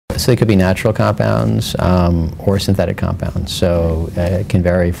So they could be natural compounds or synthetic compounds. So it can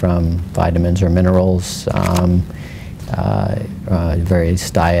vary from vitamins or minerals,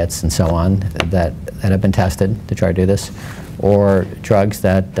 various diets and so on that have been tested to try to do this, or drugs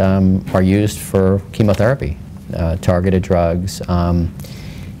that are used for chemotherapy, targeted drugs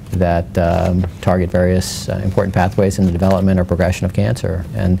that target various important pathways in the development or progression of cancer.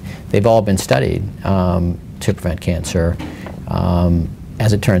 And they've all been studied to prevent cancer.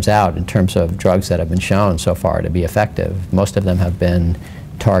 As it turns out, in terms of drugs that have been shown so far to be effective, most of them have been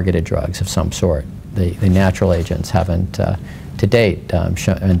targeted drugs of some sort. The natural agents haven't, to date,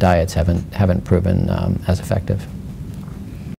 and diets haven't proven as effective.